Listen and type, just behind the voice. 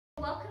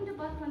Welcome to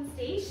Buckland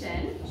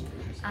Station.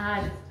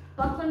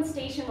 Buckland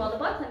Station, well, the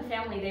Buckland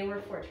family, they were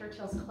Fort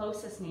Churchill's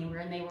closest neighbor,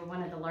 and they were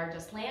one of the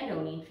largest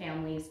landowning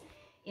families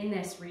in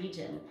this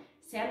region.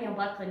 Samuel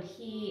Buckland,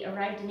 he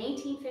arrived in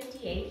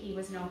 1858. He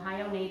was an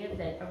Ohio native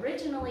that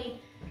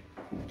originally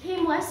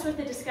came west with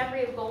the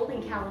discovery of gold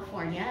in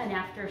California, and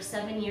after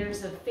 7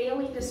 years of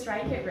failing to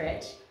strike it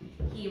rich,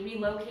 he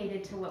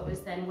relocated to what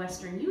was then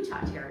western Utah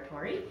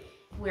territory,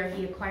 where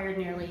he acquired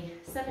nearly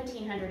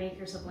 1,700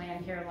 acres of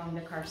land here along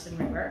the Carson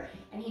River,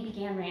 and he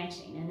began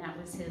ranching, and that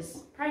was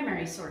his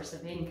primary source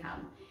of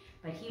income.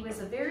 But he was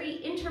a very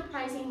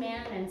enterprising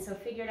man, and so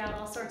figured out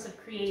all sorts of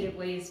creative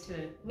ways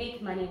to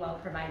make money while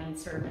providing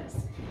service.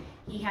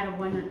 He had a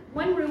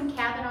one-room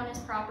cabin on his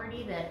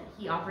property that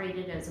he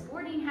operated as a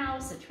boarding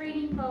house, a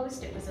trading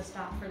post. It was a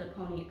stop for the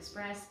Pony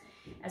Express,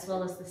 as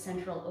well as the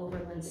Central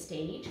Overland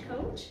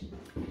Stagecoach.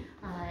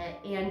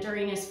 And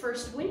during his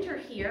first winter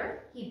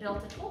here, he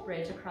built a toll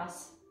bridge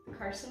across the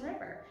Carson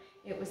River.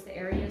 It was the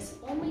area's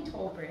only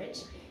toll bridge,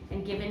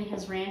 and given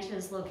his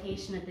ranch's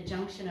location at the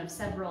junction of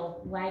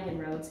several wagon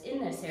roads in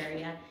this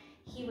area,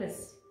 he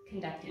was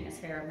conducting a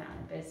fair amount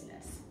of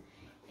business.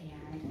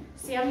 And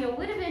Samuel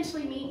would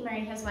eventually meet and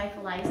marry his wife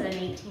Eliza in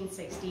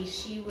 1860.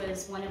 She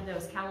was one of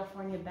those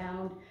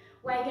California-bound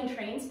wagon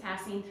trains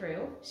passing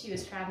through. She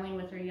was traveling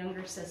with her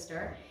younger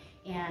sister,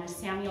 and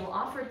Samuel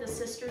offered the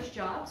sisters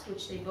jobs,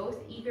 which they both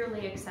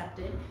eagerly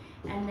accepted.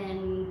 And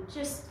then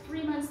just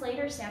 3 months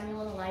later,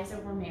 Samuel and Eliza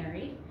were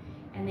married,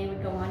 and they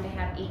would go on to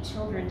have 8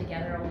 children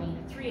together, only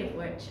 3 of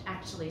which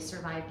actually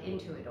survived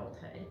into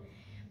adulthood.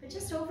 But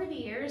just over the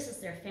years,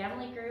 as their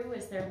family grew,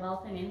 as their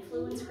wealth and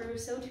influence grew,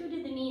 so too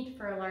did the need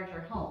for a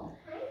larger home.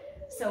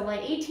 So by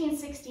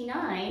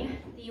 1869,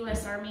 the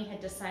U.S. Army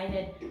had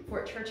decided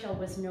Fort Churchill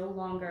was no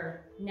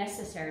longer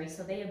necessary,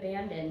 so they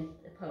abandoned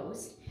the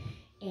post.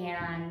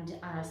 And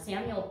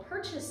Samuel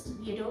purchased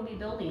the adobe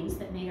buildings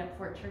that made up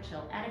Fort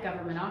Churchill at a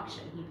government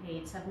auction. He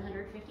paid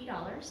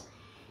 $750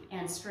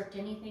 and stripped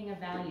anything of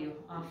value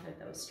off of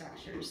those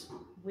structures.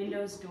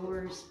 Windows,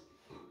 doors,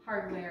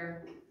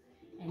 hardware,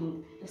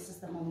 and this is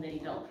the home that he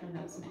built from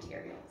those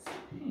materials.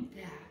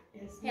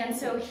 And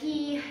so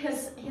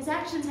his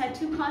actions had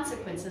 2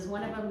 consequences,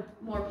 one of them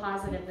more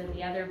positive than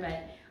the other,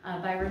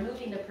 but by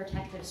removing the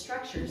protective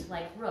structures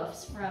like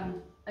roofs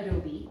from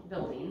adobe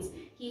buildings,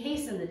 he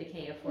hastened the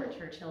decay of Fort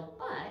Churchill.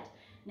 But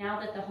now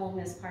that the home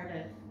is part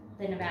of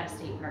the Nevada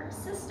State Park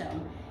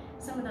system,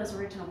 some of those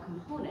original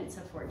components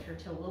of Fort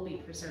Churchill will be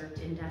preserved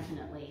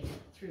indefinitely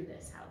through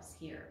this house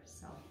here.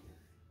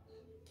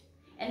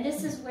 And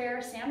this is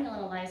where Samuel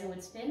and Eliza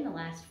would spend the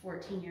last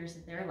 14 years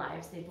of their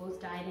lives. They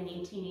both died in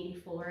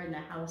 1884, and the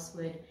house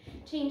would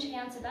change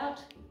hands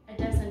about a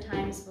dozen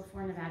times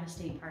before Nevada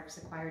State Parks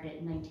acquired it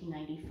in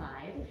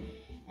 1995.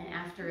 And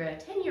after a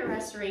 10-year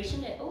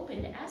restoration, it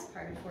opened as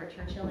part of Fort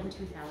Churchill in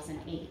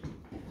 2008.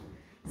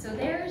 So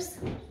there's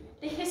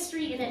the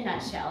history in a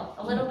nutshell,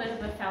 a little bit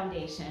of a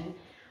foundation.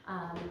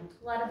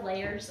 A lot of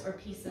layers or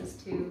pieces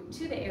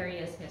to the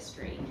area's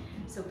history.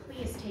 So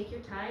please take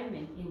your time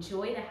and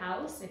enjoy the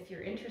house. If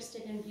you're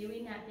interested in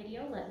viewing that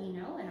video, let me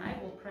know and I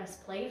will press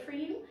play for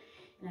you.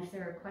 And if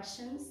there are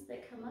questions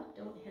that come up,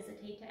 don't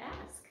hesitate to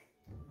ask.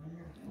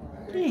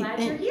 We're glad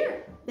you're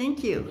here.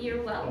 Thank you.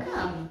 You're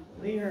welcome.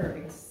 We are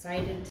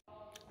excited.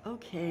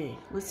 Okay,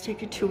 let's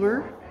take a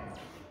tour.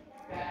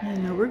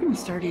 And we're going to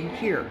start in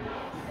here.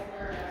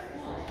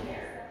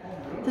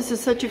 This is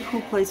such a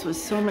cool place with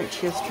so much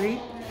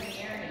history.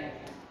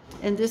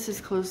 And this is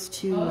close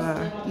to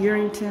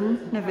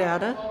Yerington,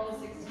 Nevada.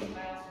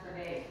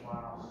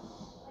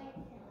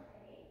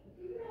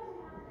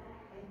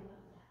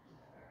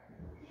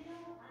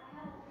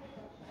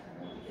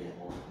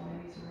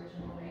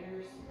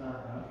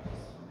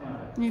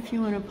 And if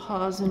you want to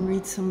pause and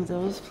read some of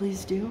those,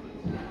 please do.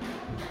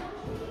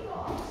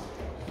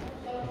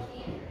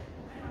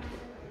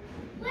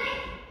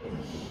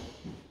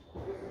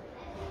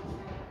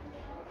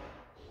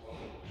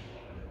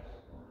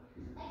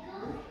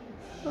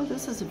 Oh,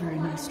 this is a very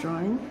nice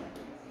drawing.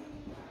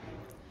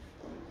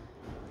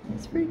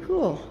 It's pretty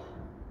cool.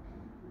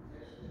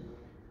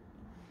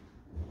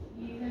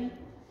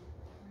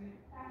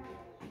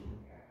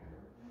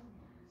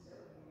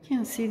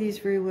 Can't see these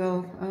very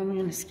well. I'm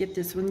going to skip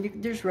this one.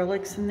 There's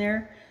relics in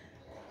there.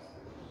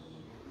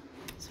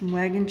 Some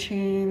wagon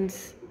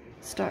chains,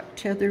 stock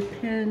tether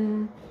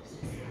pin,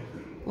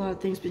 a lot of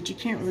things, but you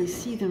can't really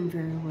see them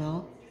very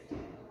well.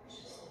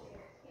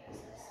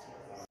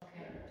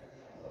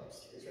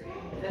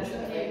 That's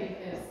okay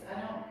because I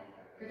don't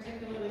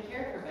particularly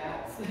care for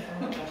bats.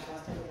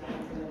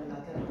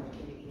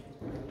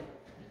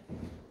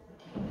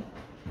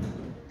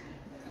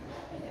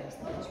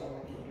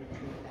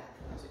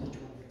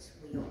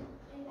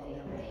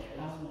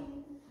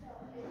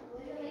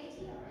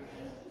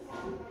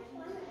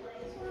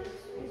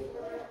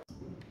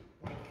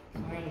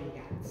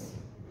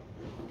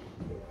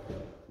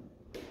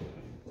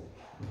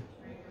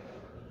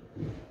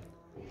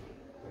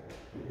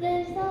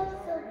 There's also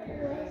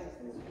questions.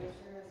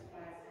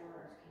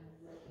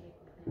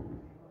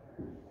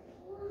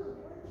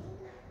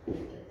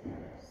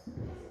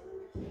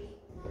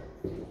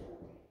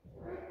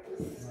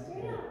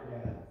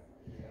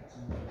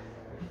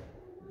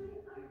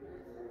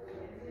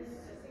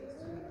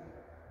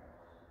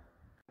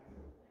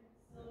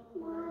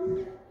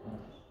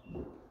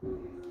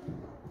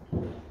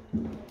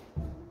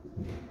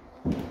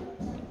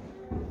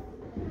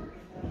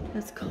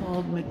 That's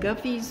called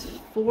McGuffey's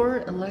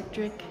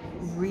 4-Electric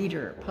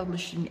Reader,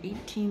 published in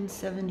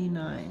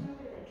 1879.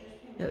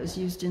 That was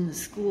used in the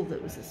school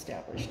that was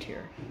established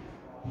here.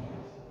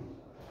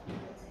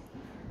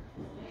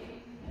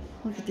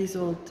 Look at these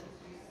old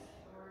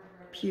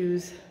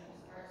pews.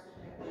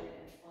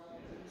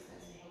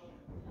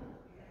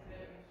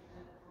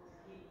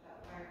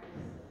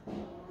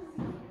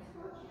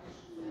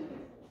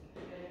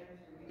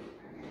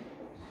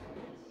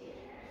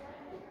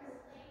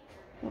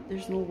 Oh,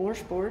 there's a little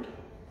washboard.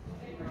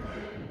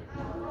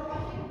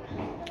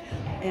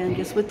 And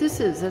guess what this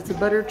is? That's a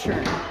butter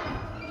churn.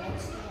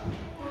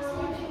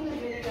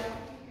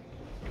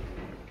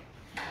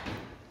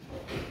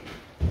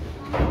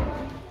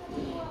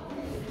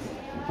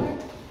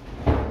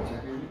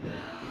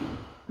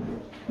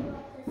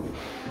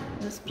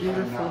 That's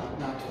beautiful.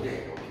 Not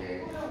today,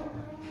 okay?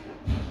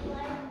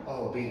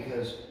 Oh,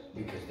 because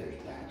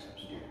there's bats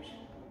upstairs.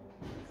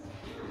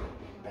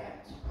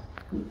 Bats.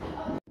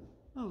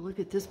 Oh, look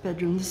at this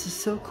bedroom. This is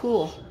so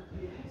cool.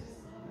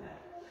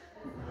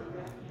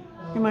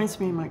 Reminds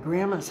me of my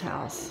grandma's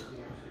house.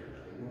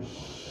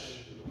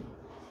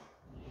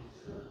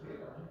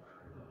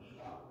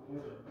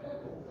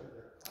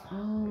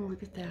 Oh,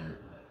 look at that.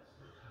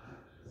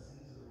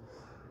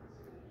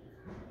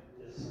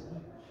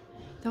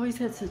 They always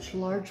had such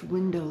large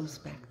windows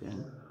back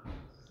then.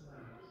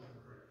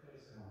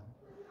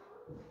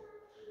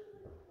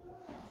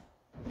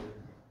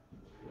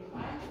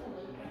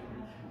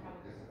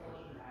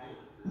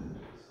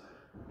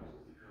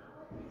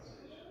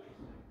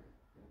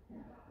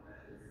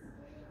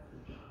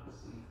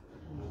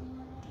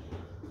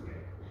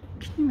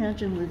 Can you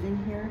imagine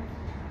living here?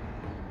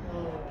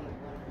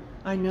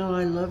 I know,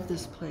 I love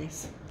this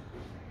place.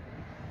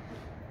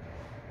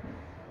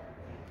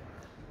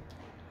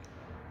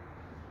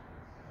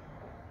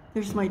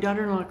 There's my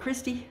daughter-in-law,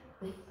 Christy.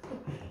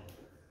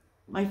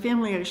 My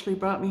family actually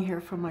brought me here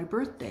for my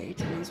birthday.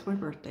 Today's my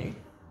birthday.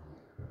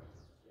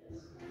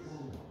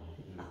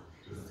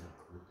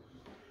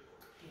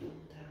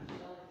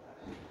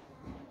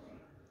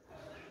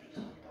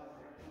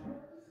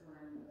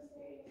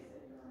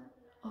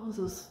 Oh,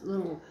 those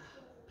little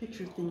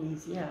picture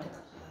thingies, yeah.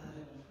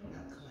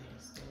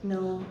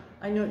 No,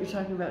 I know what you're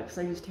talking about because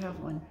I used to have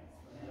one.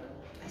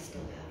 I still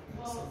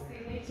have one.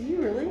 Do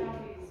you really?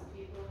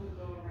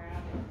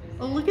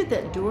 Oh, look at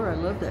that door. I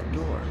love that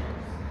door.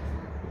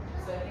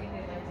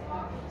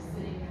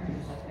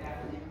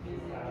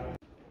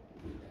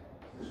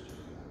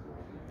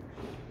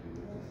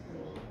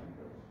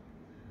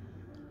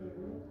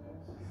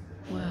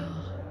 Wow.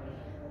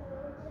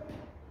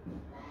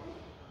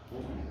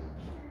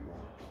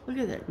 Look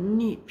at that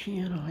neat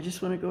piano. I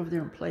just want to go over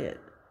there and play it.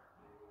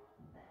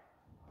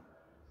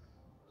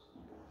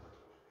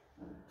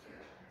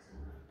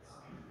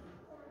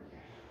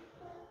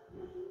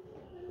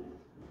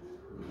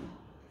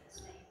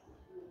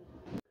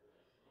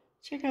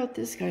 Check out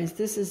this, guys.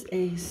 This is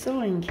a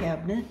sewing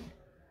cabinet.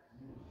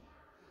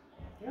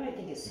 You know what I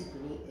think is super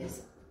neat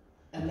is,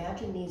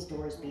 imagine these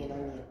doors being on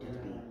the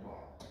adobe.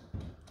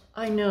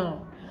 I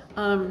know.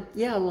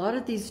 Yeah, a lot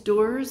of these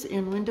doors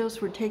and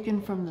windows were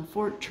taken from the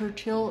Fort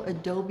Churchill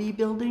adobe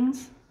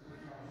buildings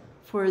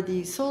for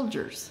the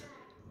soldiers.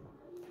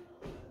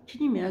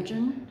 Can you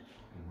imagine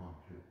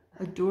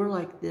a door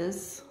like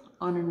this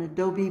on an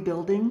adobe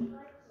building?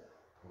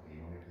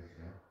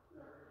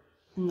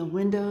 And the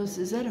windows,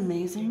 is that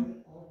amazing?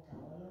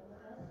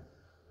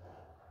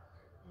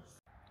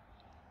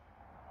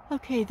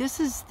 Okay, this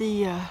is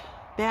the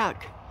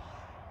back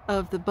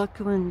of the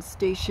Buckland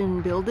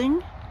Station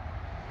building.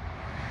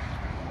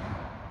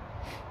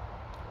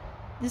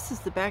 This is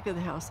the back of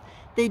the house.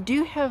 They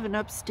do have an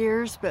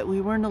upstairs, but we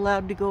weren't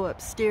allowed to go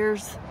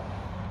upstairs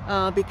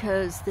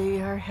because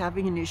they are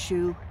having an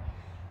issue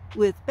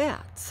with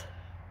bats.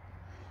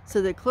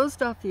 So they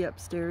closed off the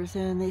upstairs,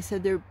 and they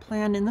said their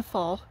plan in the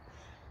fall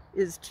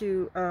is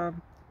to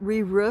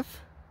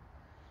re-roof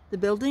the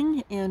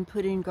building and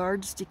put in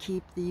guards to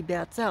keep the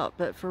bats out.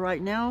 But for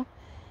right now,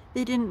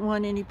 they didn't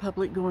want any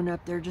public going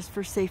up there just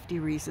for safety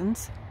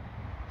reasons.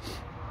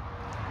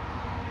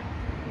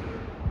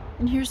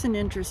 And here's an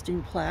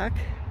interesting plaque.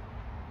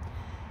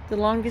 The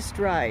longest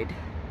ride.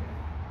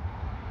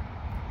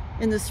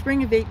 In the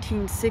spring of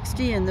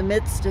 1860, in the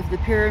midst of the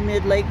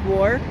Pyramid Lake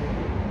War,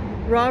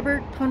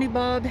 Robert Pony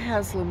Bob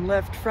Haslam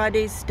left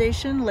Friday's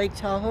Station, Lake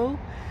Tahoe,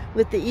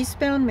 with the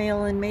eastbound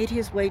mail and made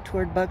his way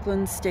toward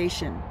Buckland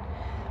Station.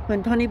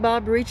 When Pony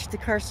Bob reached the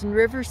Carson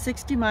River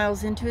 60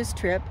 miles into his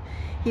trip,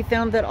 he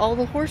found that all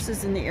the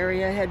horses in the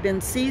area had been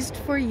seized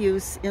for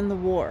use in the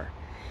war.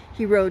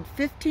 He rode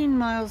 15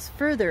 miles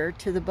further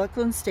to the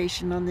Buckland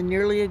Station on the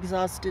nearly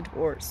exhausted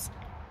horse.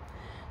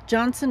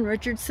 Johnson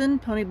Richardson,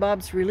 Pony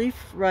Bob's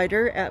relief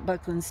rider at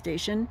Buckland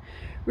Station,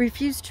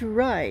 refused to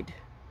ride,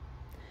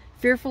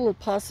 fearful of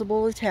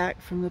possible attack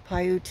from the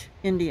Paiute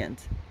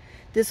Indians.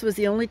 This was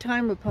the only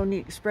time a Pony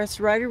Express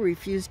rider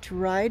refused to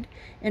ride,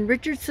 and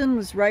Richardson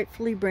was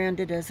rightfully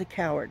branded as a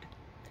coward.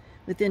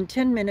 Within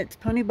 10 minutes,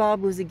 Pony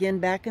Bob was again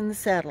back in the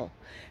saddle.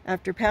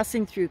 After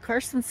passing through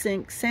Carson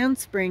Sink, Sand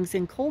Springs,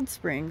 and Cold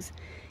Springs,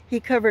 he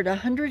covered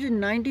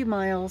 190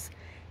 miles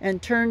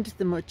and turned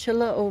the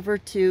mochila over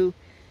to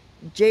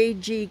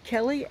J.G.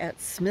 Kelly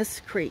at Smith's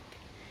Creek.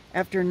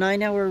 After a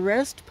 9-hour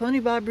rest, Pony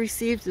Bob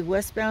received the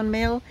westbound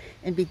mail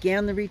and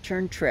began the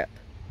return trip.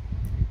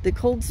 The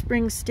Cold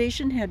Springs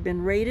station had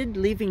been raided,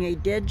 leaving a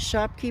dead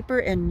shopkeeper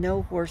and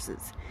no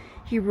horses.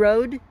 He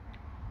rode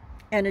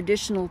an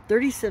additional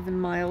 37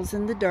 miles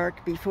in the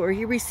dark before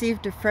he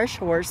received a fresh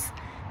horse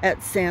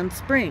at Sand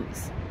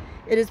Springs.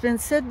 It has been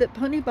said that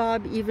Pony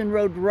Bob even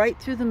rode right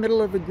through the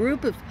middle of a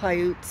group of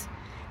Paiutes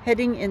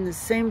heading in the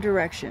same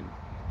direction.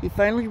 He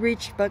finally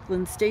reached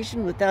Buckland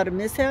Station without a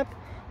mishap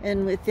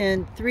and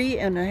within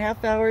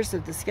 3.5 hours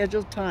of the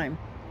scheduled time.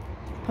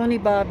 Pony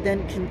Bob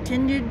then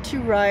continued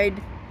to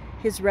ride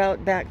his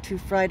route back to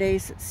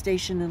Friday's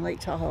station in Lake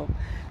Tahoe.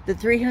 The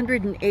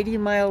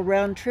 380-mile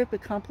round trip,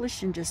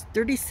 accomplished in just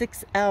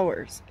 36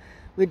 hours,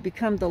 would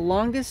become the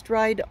longest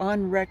ride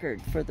on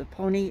record for the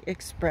Pony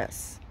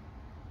Express.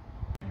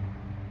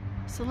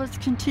 So let's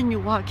continue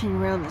walking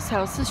around this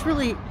house. This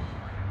really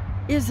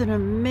is an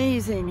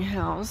amazing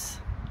house.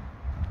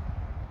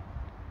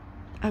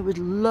 I would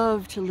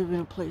love to live in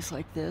a place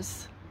like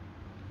this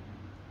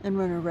and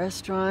run a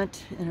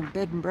restaurant and a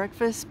bed and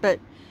breakfast, but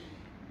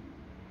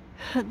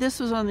this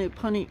was on the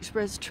Pony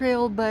Express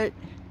Trail, but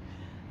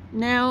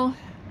now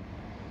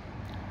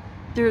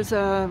there's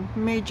a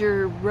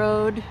major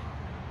road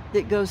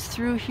that goes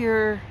through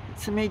here.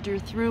 It's a major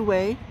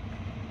throughway,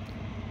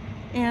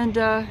 and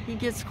it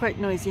gets quite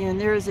noisy, and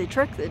there is a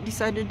truck that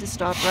decided to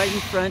stop right in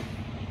front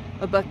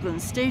of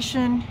Buckland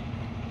Station.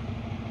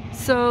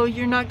 So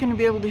you're not going to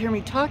be able to hear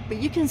me talk, but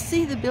you can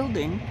see the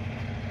building.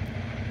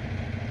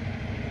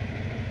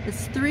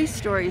 It's 3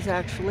 stories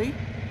actually,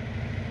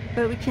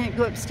 but we can't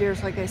go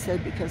upstairs, like I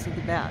said, because of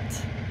the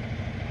bats.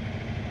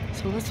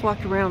 So let's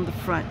walk around the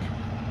front.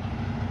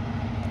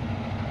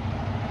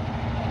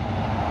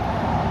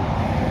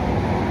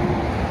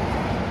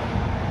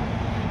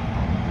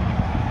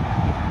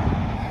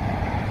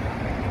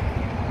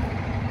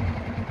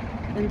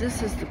 And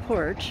this is the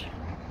porch.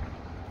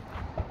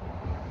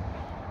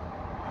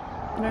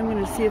 And I'm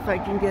going to see if I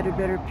can get a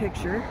better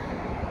picture.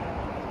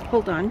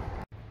 Hold on.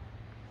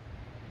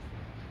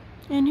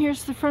 And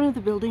here's the front of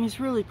the building. It's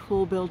a really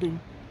cool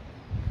building.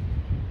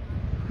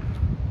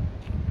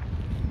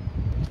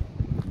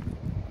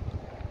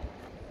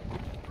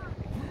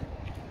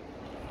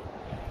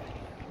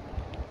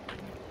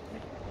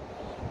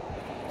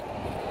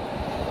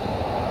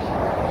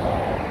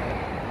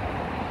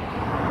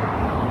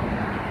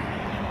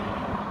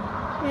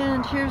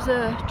 And here's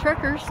a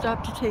trucker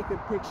stopped to take a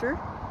picture.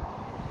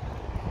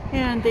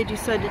 And they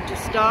decided to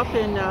stop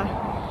and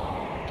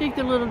take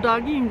their little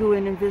doggy and go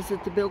in and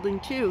visit the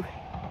building too.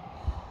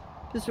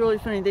 It's really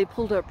funny. They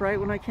pulled up right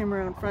when I came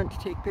around front to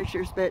take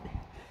pictures, but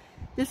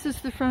this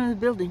is the front of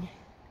the building.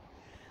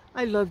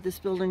 I love this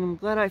building. I'm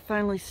glad I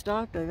finally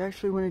stopped. I've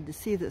actually wanted to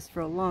see this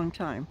for a long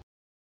time.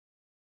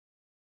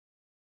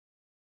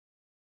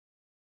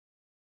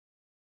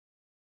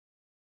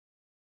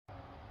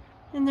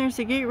 And there's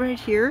a gate right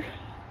here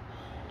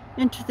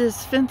into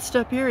this fenced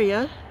up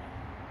area.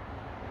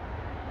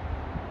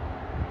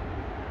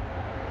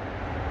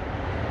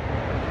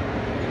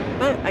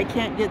 But I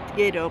can't get the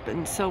gate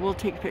open, so we'll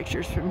take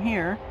pictures from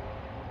here.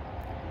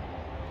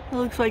 It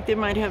looks like they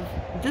might have,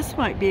 this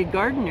might be a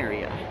garden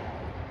area.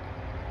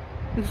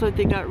 Looks like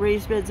they got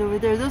raised beds over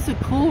there. Those are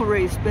cool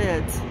raised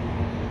beds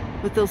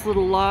with those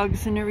little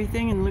logs and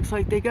everything, and it looks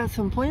like they got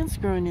some plants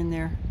growing in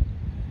there.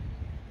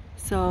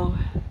 So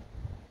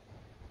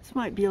this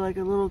might be like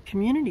a little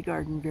community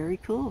garden. Very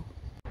cool.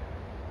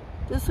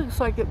 This looks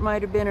like it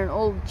might have been an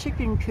old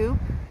chicken coop.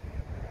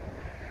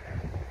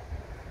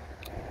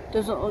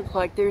 Doesn't look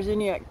like there's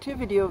any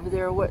activity over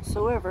there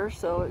whatsoever,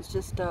 so it's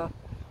just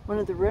one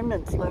of the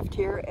remnants left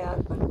here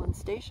at Buckland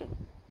Station.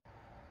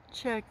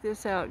 Check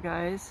this out,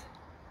 guys.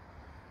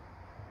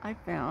 I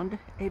found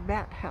a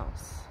bat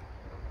house.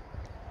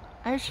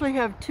 I actually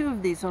have 2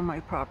 of these on my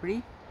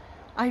property.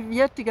 I've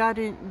yet to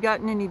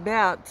gotten any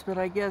bats, but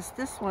I guess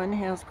this one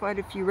has quite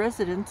a few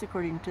residents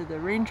according to the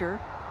ranger.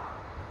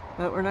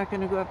 But we're not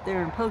going to go up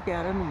there and poke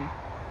at them and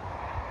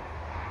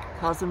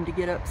cause them to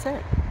get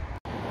upset.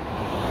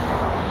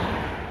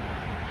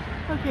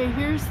 Okay,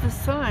 here's the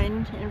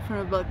sign in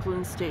front of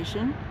Buckland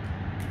Station.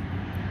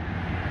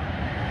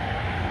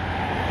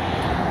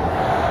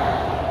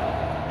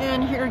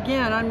 And here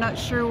again, I'm not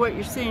sure what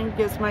you're seeing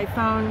because my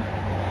phone,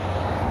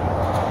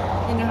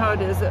 you know how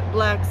it is, it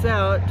blacks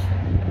out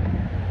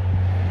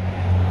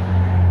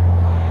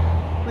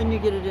when you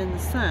get it in the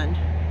sun.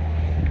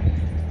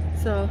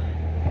 So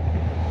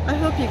I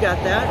hope you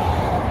got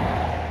that.